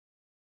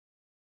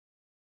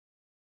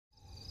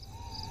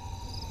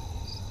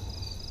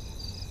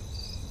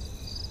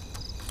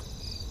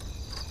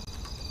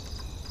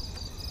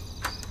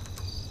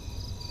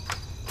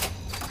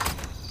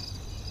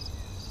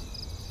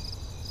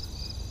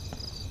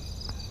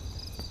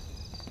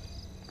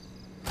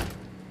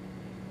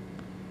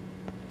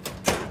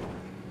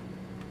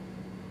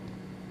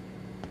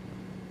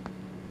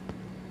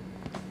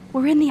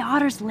We're in the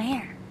otter's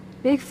lair.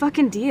 Big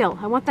fucking deal.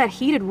 I want that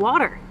heated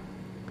water.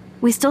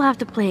 We still have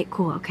to play it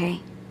cool, okay?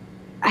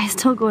 I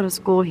still go to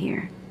school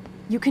here.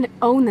 You can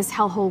own this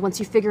hellhole once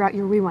you figure out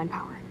your rewind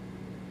power.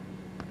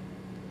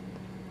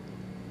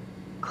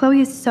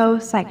 Chloe is so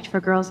psyched for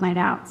girls' night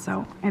out,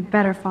 so I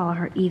better follow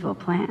her evil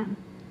plan.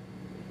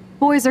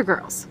 Boys or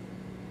girls?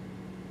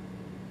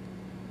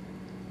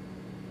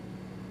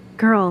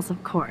 Girls,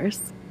 of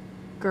course.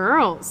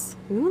 Girls.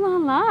 Ooh la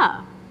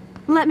la.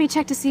 Let me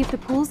check to see if the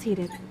pool's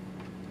heated.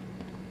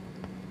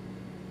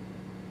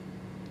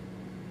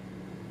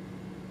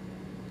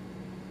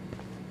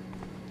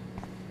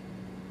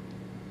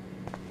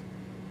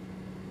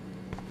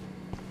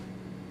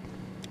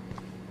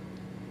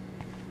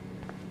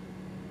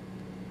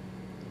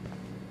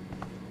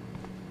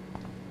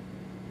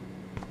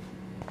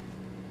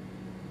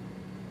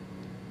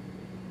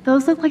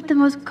 Those look like the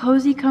most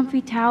cozy,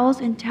 comfy towels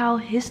in towel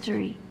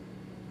history.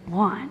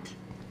 Want.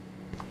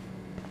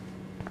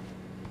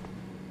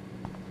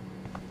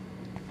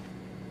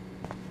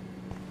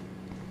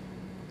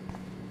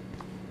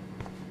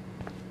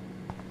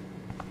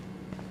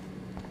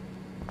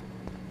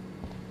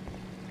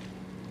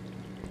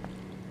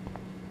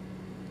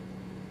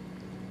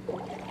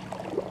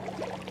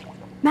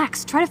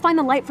 Max, try to find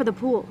the light for the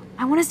pool.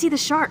 I want to see the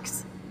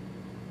sharks.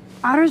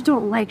 Otters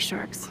don't like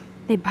sharks.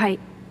 They bite.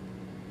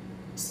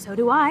 So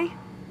do I.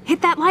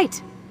 Hit that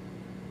light.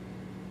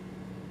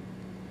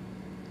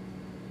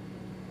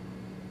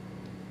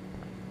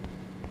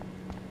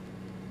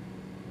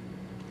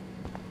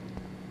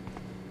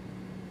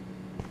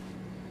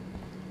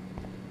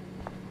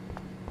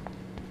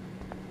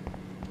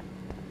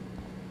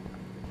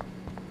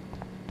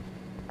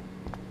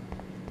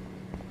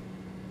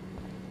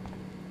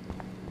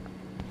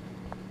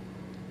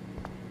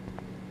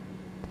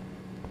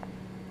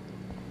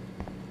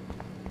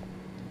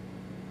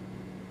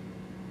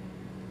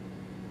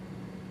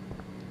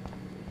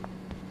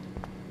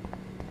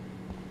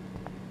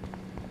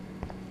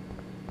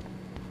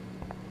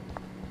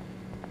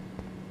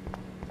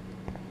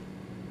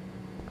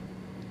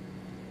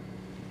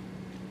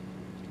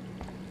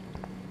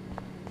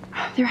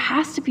 There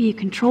has to be a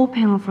control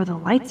panel for the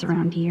lights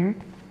around here.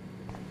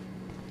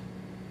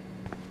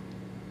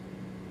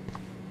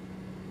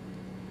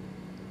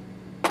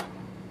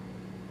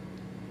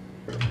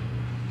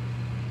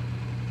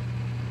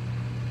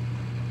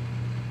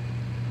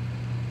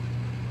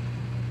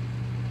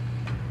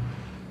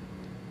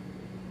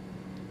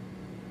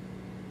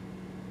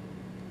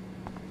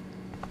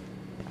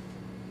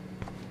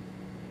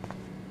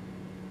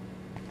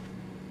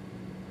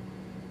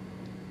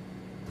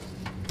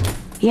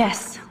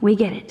 Yes, we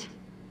get it.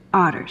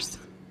 Otters.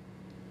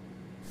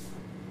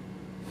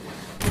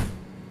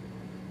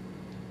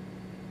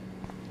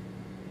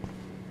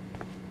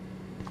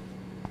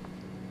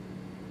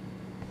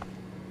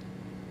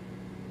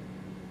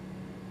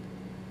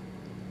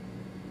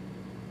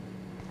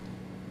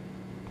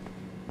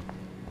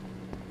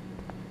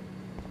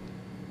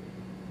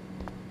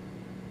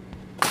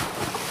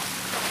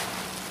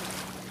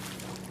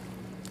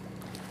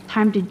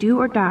 Time to do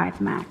or dive,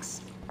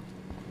 Max.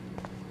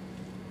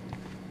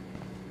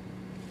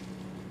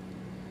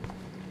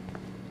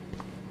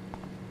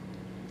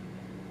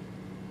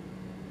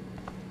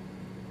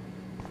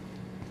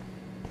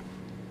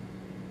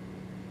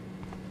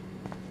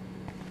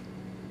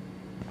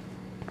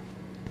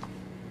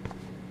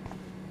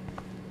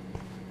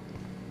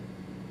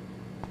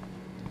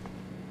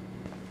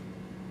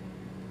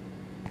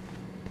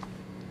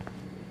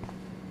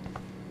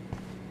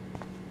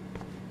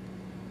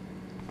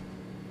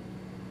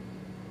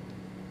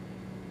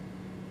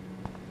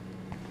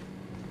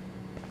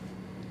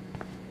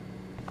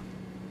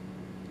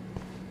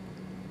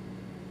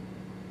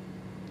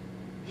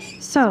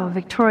 So,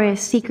 Victoria's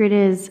secret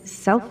is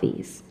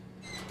selfies.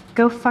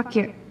 Go fuck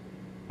your...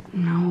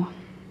 No.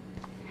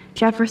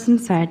 Jefferson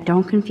said,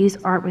 don't confuse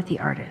art with the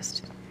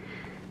artist.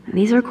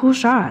 These are cool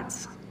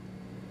shots.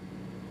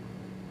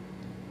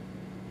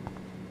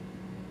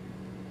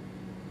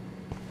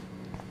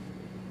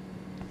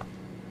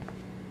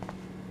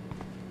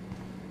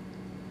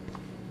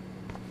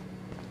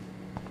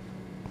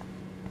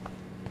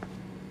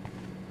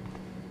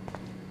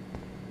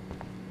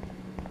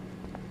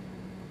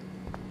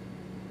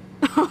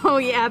 Oh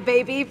yeah,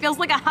 baby. Feels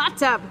like a hot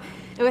tub.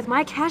 And with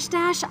my cash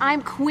dash,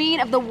 I'm queen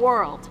of the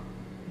world.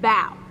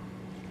 Bow.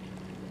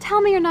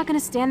 Tell me you're not gonna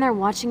stand there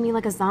watching me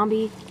like a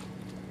zombie.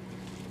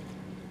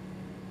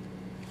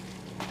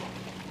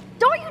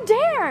 Don't you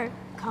dare!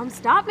 Come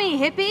stop me,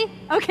 hippie.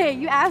 Okay,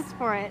 you asked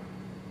for it.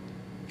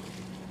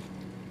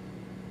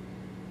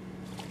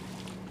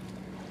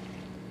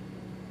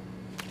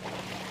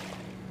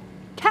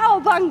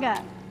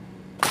 Cowabunga!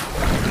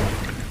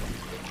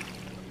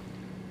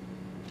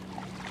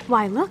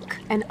 Why look,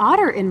 an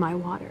otter in my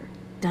water.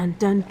 Dun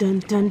dun dun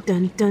dun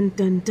dun dun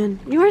dun dun.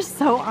 You are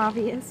so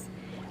obvious.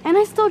 And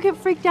I still get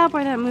freaked out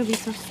by that movie,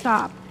 so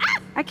stop.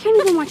 I can't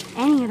even watch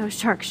any of those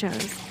shark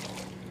shows.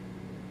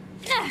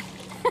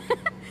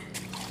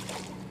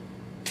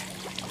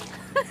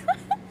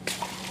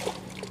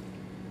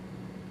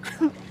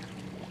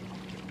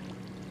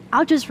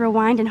 I'll just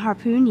rewind and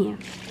harpoon you.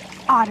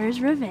 Otter's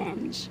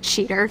revenge.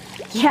 Cheater.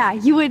 Yeah,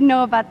 you wouldn't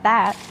know about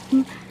that.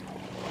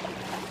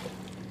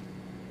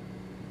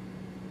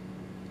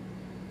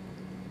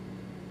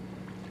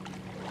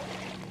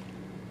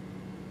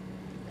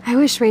 I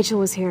wish Rachel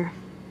was here.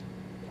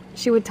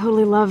 She would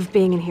totally love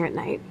being in here at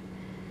night.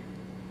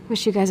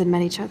 Wish you guys had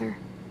met each other.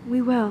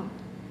 We will.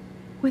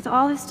 With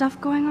all this stuff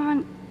going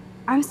on,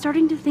 I'm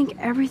starting to think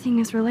everything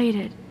is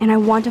related, and I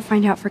want to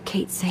find out for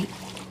Kate's sake.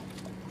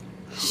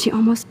 She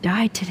almost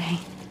died today.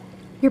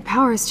 Your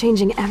power is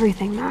changing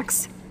everything,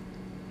 Max.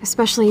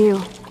 Especially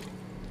you.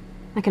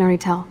 I can already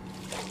tell.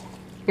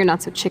 You're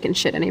not so chicken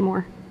shit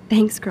anymore.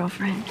 Thanks,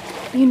 girlfriend.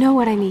 You know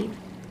what I mean.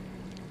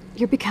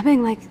 You're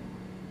becoming like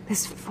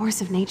this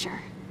force of nature.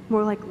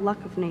 More like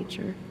luck of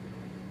nature.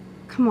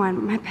 Come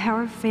on, my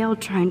power failed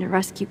trying to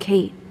rescue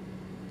Kate.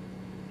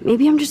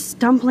 Maybe I'm just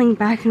stumbling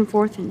back and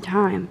forth in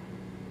time.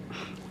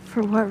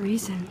 For what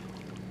reason?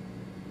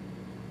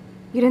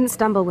 You didn't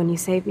stumble when you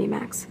saved me,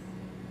 Max.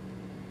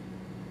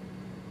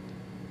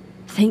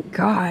 Thank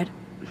God.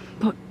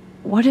 But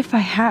what if I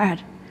had?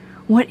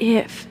 What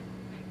if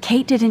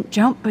Kate didn't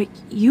jump, but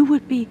you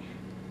would be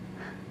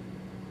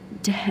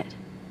dead?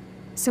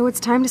 So it's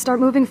time to start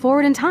moving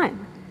forward in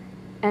time.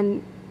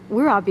 And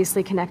we're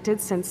obviously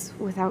connected, since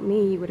without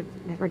me, you would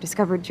have never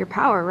discovered your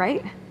power,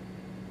 right?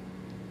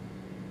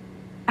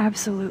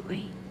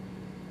 Absolutely.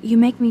 You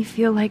make me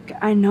feel like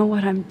I know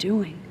what I'm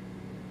doing.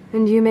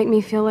 And you make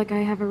me feel like I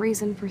have a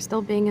reason for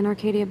still being in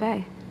Arcadia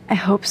Bay. I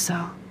hope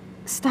so.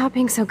 Stop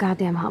being so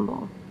goddamn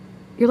humble.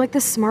 You're like the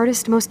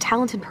smartest, most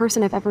talented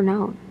person I've ever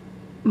known.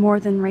 More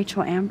than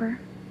Rachel Amber?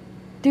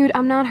 Dude,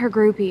 I'm not her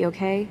groupie,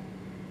 okay?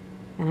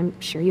 And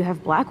I'm sure you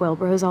have Blackwell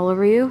bros all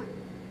over you.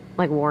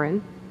 Like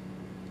Warren.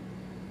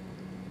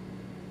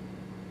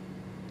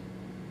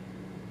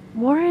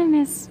 Warren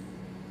is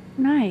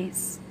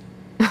nice.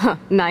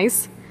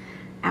 Nice?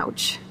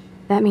 Ouch.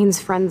 That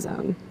means friend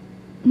zone.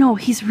 No,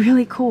 he's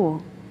really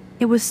cool.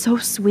 It was so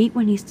sweet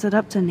when he stood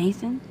up to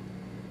Nathan.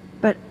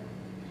 But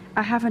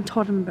I haven't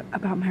told him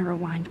about my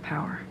rewind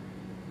power.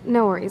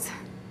 No worries.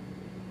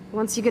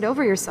 Once you get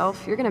over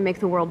yourself, you're gonna make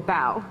the world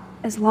bow.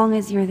 As long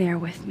as you're there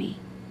with me.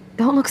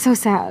 Don't look so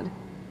sad.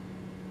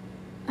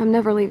 I'm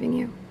never leaving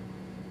you.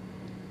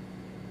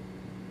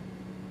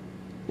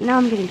 Now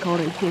I'm getting cold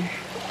in here.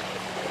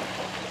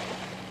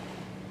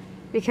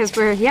 Because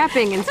we're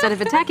yapping instead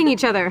of attacking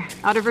each other,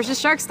 otter versus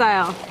shark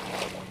style.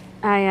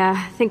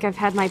 I think I've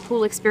had my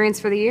pool experience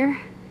for the year.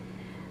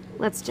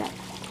 Let's jet.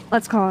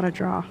 Let's call it a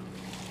draw.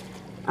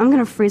 I'm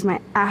gonna freeze my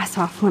ass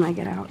off when I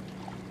get out.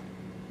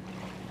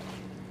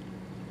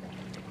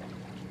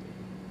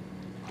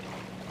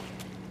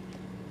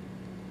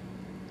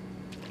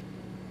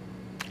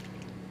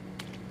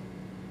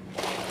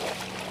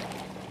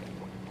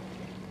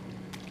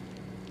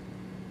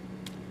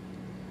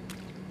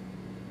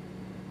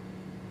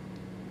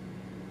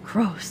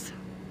 Gross.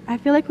 I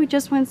feel like we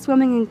just went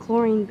swimming in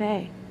Chlorine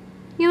Bay.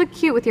 You look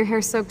cute with your hair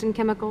soaked in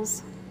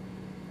chemicals.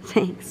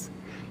 Thanks.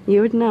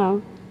 You would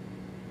know.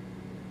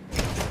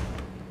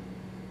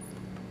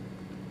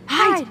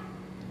 Hide!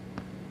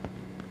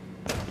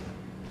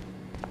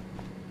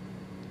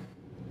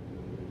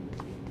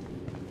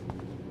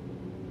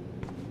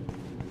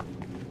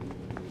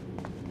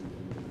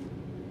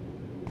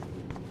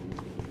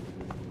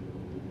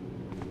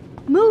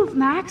 Move,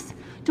 Max!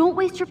 Don't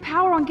waste your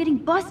power on getting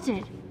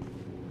busted.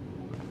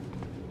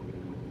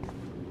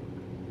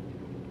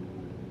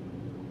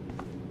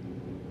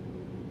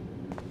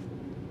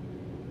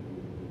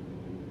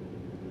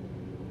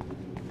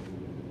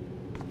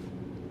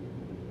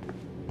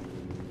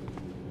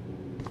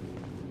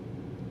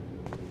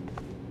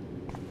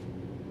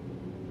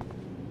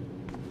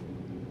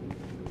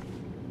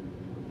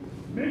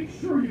 Make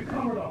sure you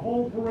cover the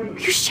whole perimeter.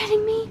 You're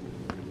shitting me?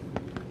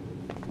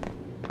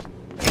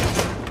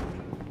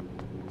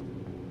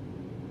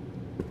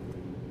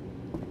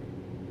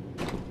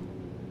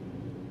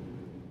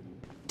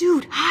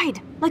 Dude,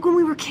 hide! Like when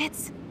we were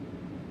kids.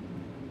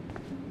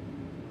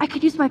 I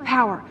could use my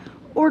power,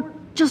 or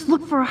just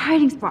look for a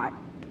hiding spot.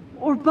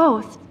 Or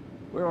both.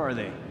 Where are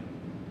they?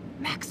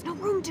 Max, no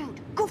room, dude.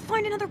 Go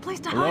find another place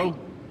to Hello? hide.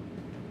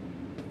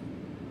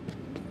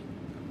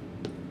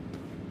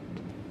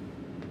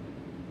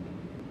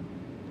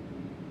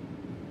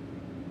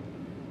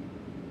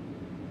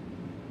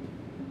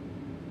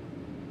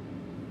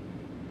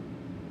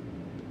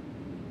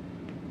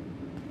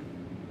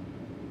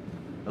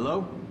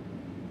 Hello?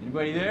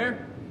 Anybody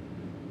there?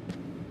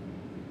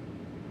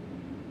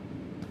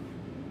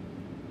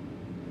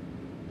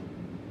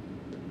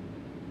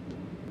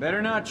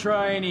 Better not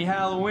try any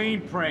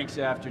Halloween pranks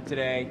after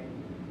today.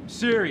 I'm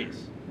serious.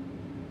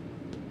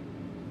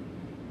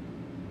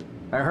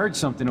 I heard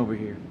something over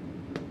here.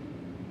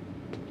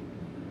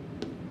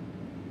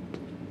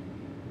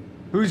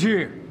 Who's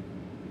here?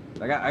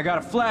 I got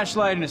a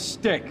flashlight and a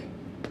stick.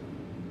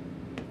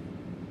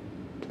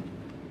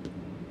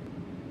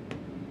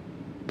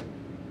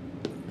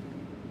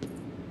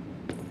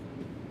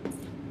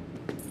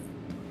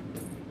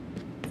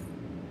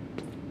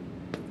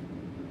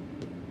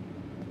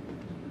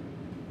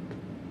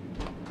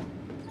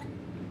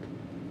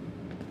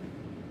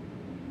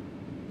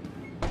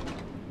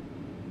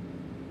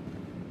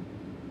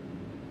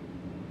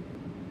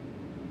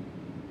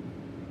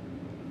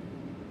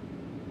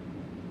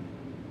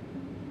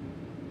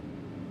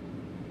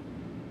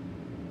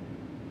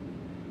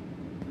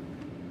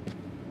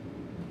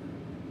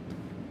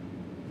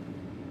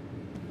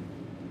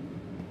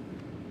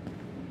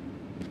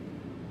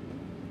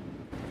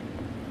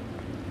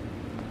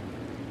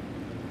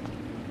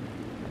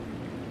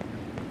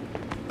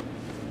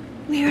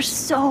 We are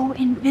so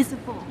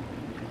invisible.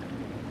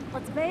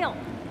 Let's bail.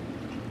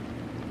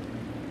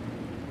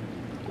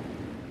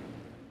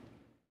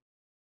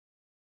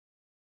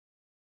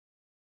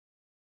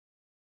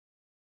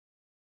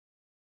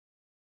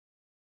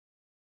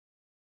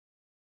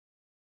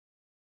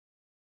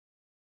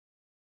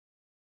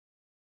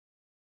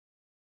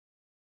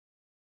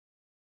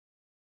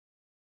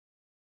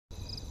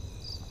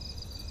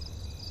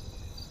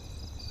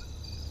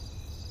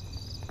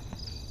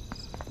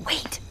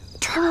 Wait,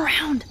 turn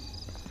around.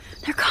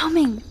 They're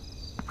coming.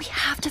 We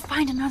have to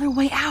find another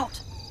way out.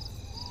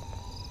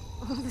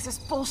 Oh, this is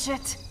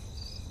bullshit.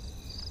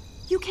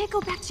 You can't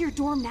go back to your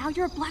dorm now.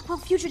 You're a Blackwell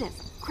fugitive.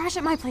 Crash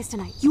at my place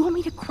tonight. You want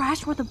me to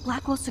crash where the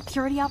Blackwell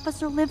security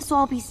officer lives so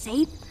I'll be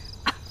safe?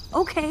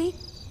 Okay.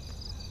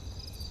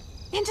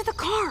 Into the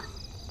car.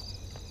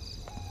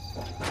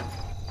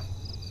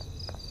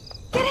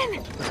 Get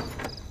in.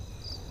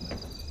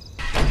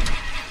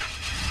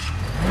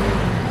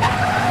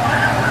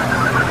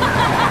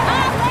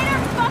 Later,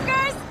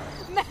 fuckers!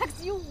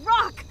 Max, you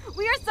rock!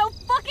 We are so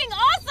fucking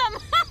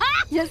awesome!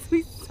 Yes,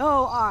 we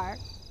so are.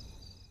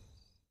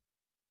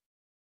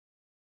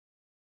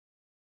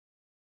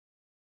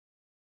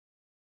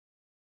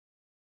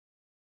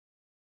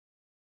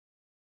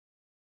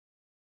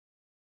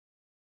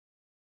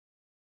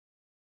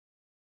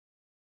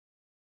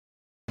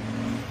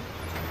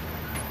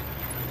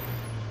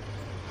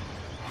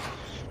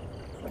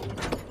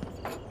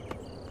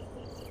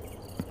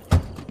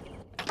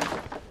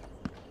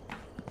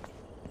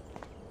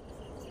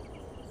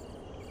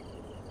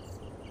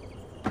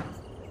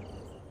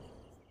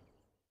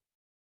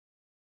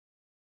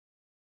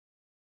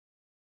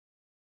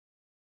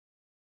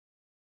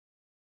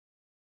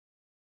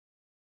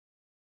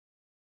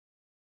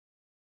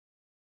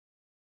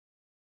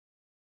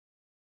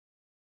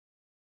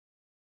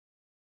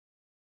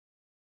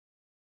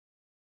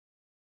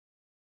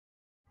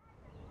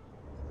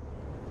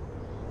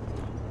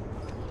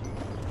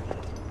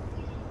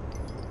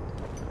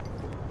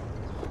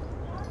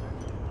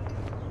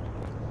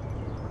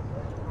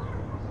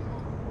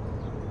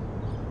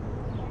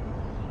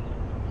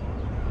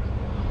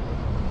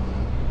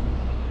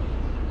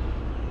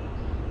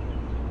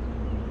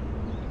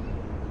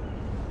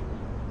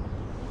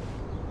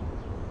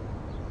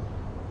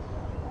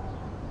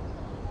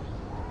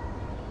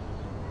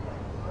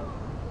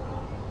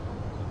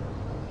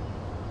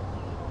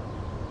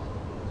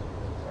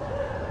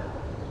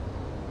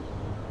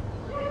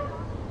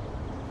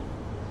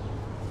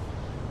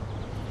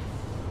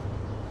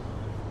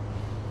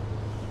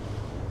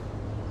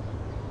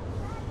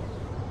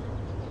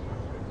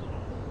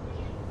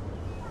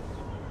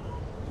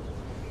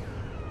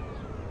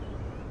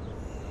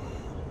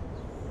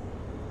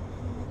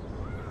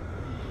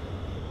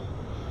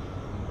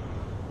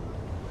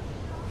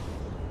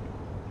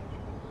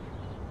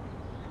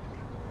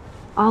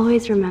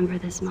 Always remember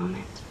this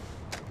moment.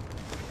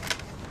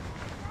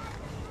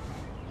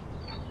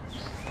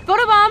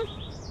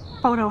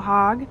 Photobomb! Photo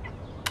hog.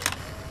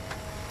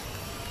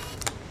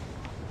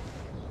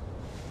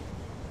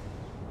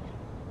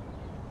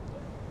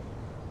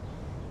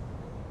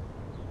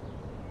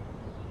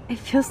 It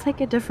feels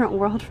like a different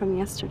world from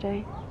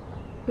yesterday.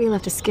 We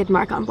left a skid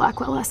mark on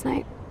Blackwell last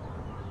night.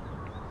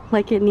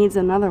 Like it needs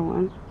another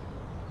one.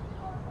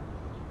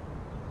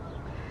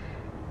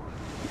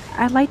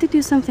 I'd like to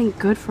do something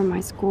good for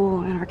my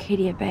school in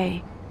Arcadia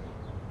Bay.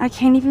 I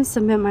can't even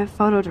submit my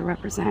photo to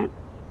represent.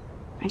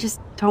 I just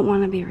don't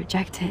want to be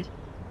rejected.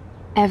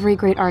 Every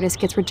great artist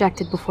gets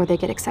rejected before they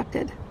get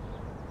accepted.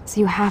 So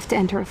you have to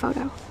enter a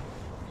photo.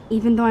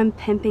 Even though I'm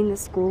pimping the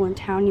school in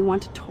town you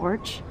want to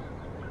torch?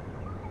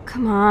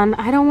 Come on,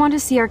 I don't want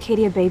to see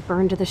Arcadia Bay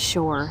burned to the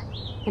shore.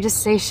 I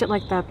just say shit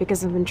like that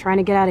because I've been trying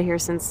to get out of here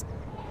since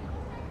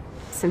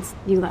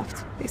you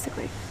left,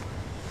 basically.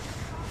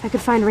 If I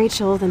could find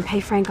Rachel, then pay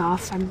Frank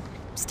off, I'm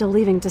still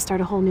leaving to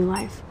start a whole new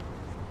life.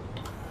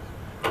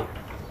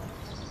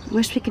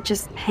 Wish we could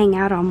just hang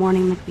out all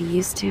morning like we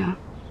used to.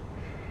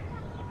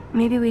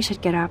 Maybe we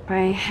should get up.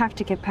 I have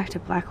to get back to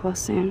Blackwell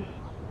soon.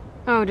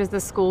 Oh, does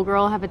the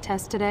schoolgirl have a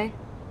test today?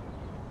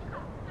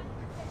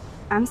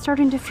 I'm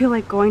starting to feel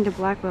like going to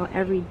Blackwell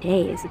every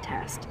day is a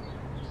test.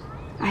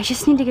 I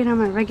just need to get on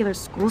my regular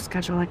school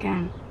schedule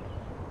again.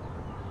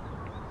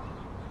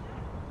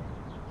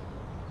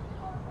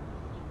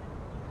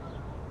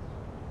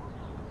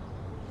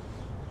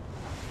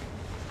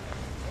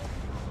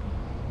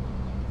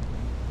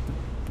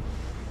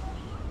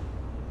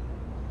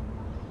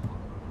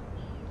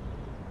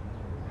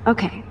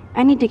 Okay,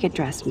 I need to get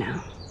dressed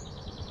now.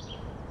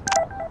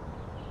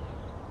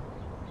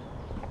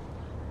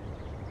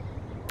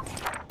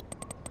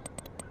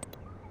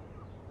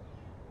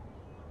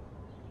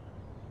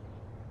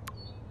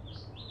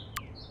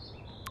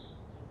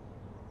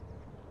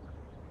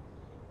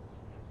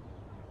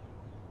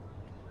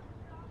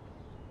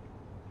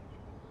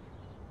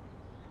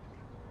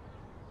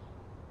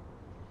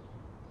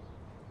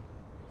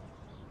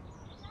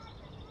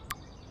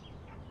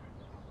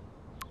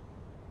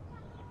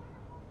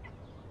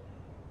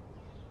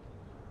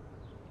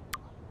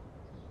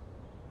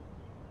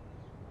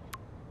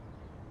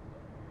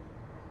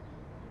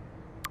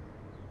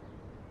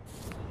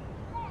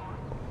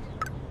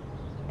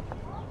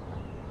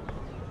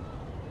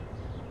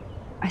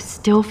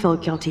 still feel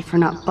guilty for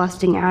not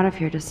busting out of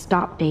here to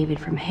stop David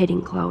from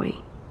hitting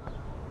Chloe.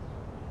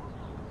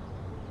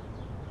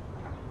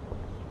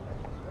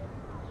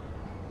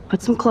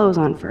 Put some clothes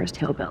on first,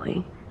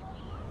 hillbilly.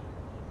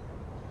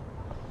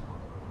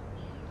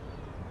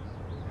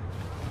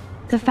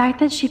 The fact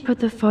that she put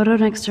the photo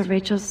next to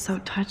Rachel's is so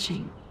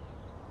touching.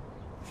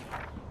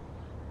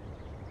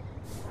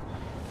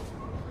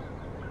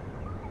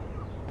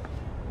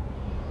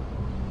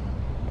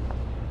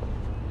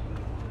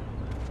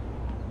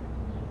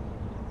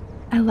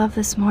 I love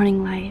this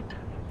morning light.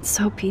 It's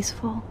so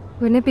peaceful.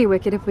 Wouldn't it be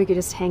wicked if we could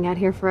just hang out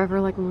here forever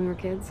like when we were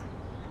kids?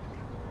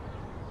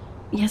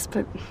 Yes,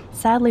 but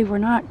sadly we're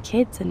not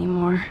kids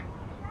anymore.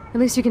 At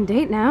least you can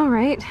date now,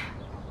 right?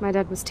 My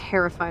dad was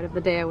terrified of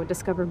the day I would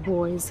discover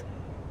boys.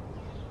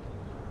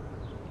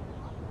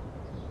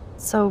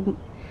 So,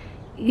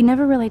 you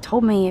never really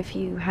told me if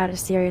you had a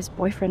serious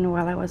boyfriend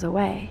while I was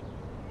away.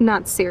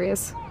 Not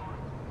serious.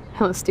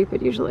 Hella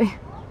stupid, usually.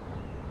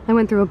 I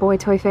went through a boy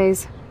toy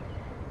phase.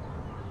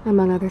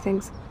 Among other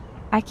things.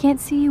 I can't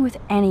see you with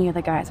any of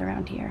the guys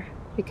around here.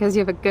 Because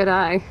you have a good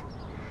eye.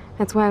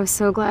 That's why I was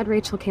so glad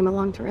Rachel came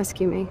along to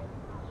rescue me.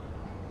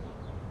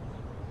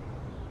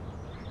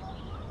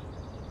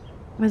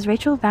 Was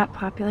Rachel that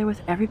popular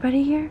with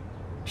everybody here?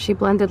 She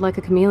blended like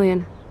a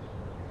chameleon.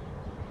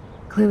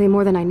 Clearly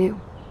more than I knew.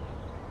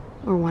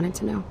 Or wanted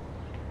to know.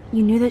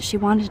 You knew that she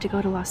wanted to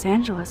go to Los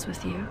Angeles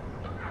with you.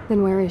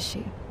 Then where is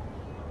she?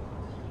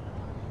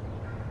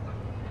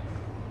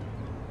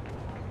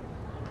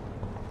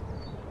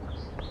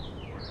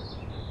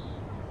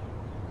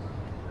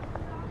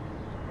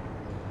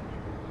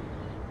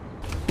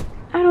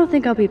 I don't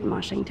think I'll be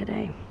moshing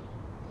today.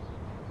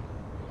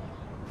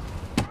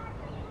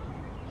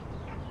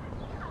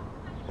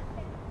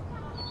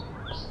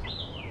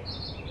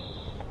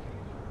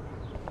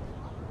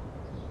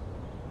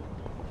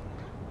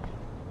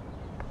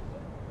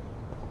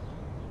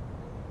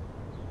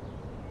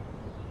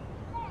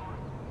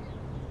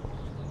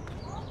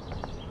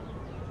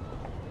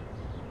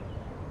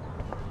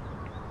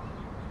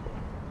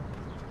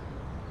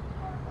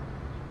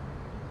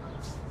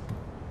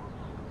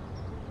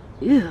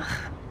 Ugh.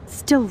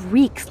 Still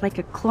reeks like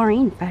a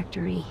chlorine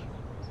factory.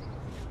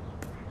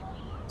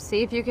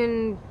 See if you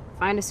can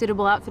find a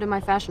suitable outfit in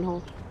my fashion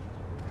hole.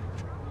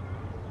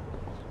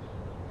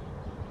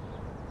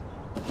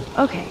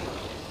 Okay,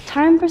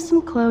 time for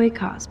some Chloe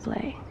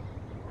cosplay.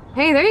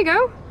 Hey, there you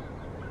go.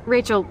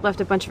 Rachel left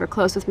a bunch of her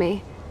clothes with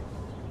me.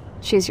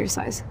 She's your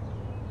size.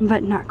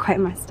 But not quite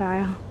my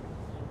style.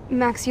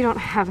 Max, you don't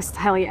have a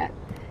style yet.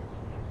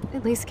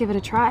 At least give it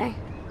a try.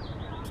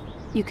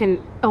 You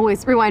can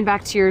always rewind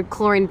back to your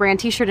chlorine brand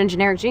t-shirt and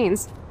generic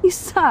jeans. You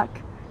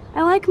suck.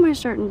 I like my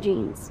shirt and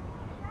jeans.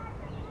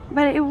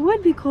 But it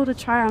would be cool to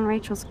try on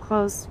Rachel's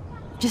clothes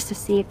just to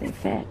see if they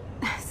fit.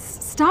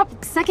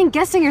 Stop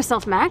second-guessing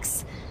yourself,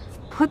 Max.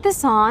 Put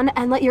this on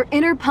and let your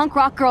inner punk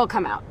rock girl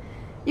come out.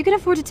 You can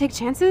afford to take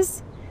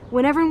chances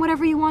whenever and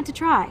whatever you want to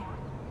try.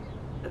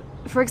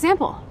 For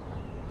example,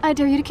 I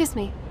dare you to kiss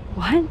me.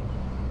 What?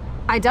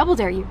 I double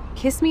dare you.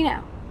 Kiss me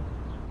now.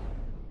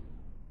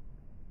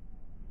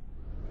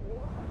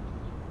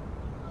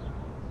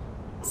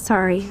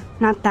 Sorry,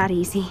 not that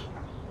easy.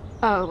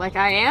 Oh, like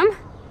I am?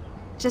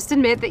 Just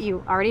admit that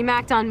you already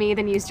macked on me,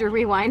 then used your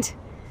rewind.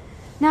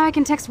 Now I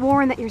can text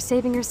Warren that you're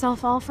saving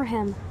yourself all for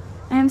him.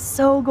 I am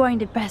so going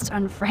to best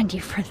unfriend you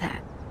for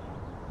that.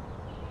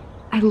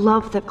 I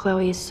love that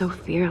Chloe is so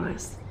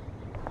fearless.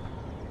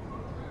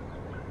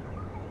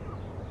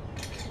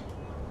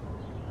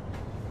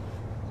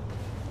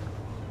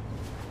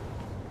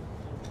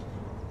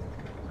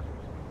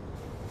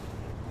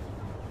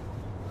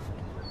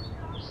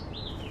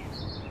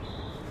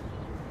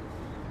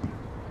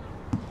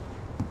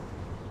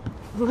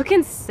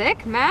 Looking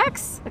sick,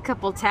 Max? A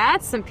couple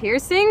tats, some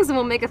piercings, and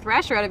we'll make a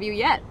thrasher out of you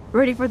yet.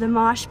 Ready for the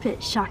mosh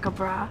pit, Shaka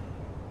Bra.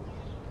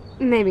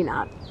 Maybe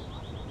not.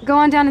 Go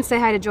on down and say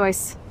hi to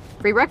Joyce.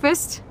 Free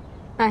breakfast.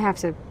 I have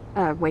to,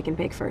 wake and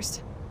bake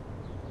first.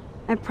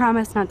 I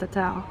promise not to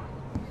tell.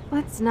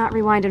 Let's not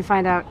rewind and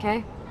find out,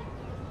 okay?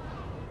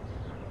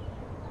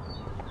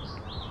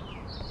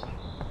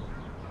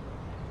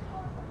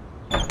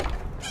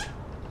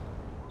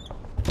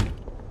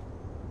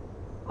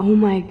 Oh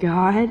my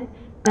god,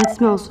 that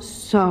smells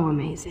so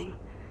amazing.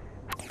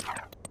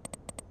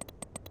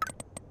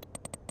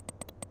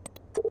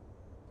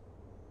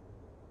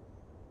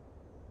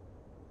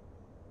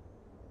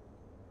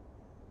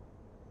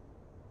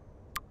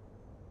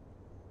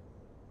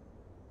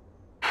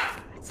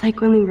 It's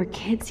like when we were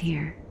kids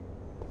here.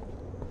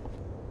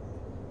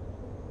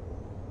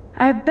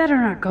 I better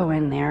not go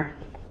in there.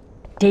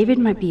 David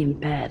might be in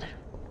bed.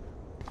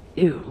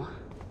 Ew.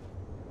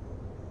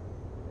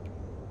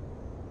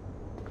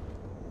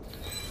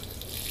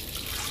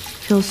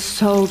 Feels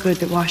so good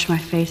to wash my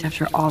face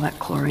after all that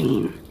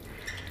chlorine.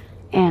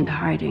 And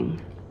hiding.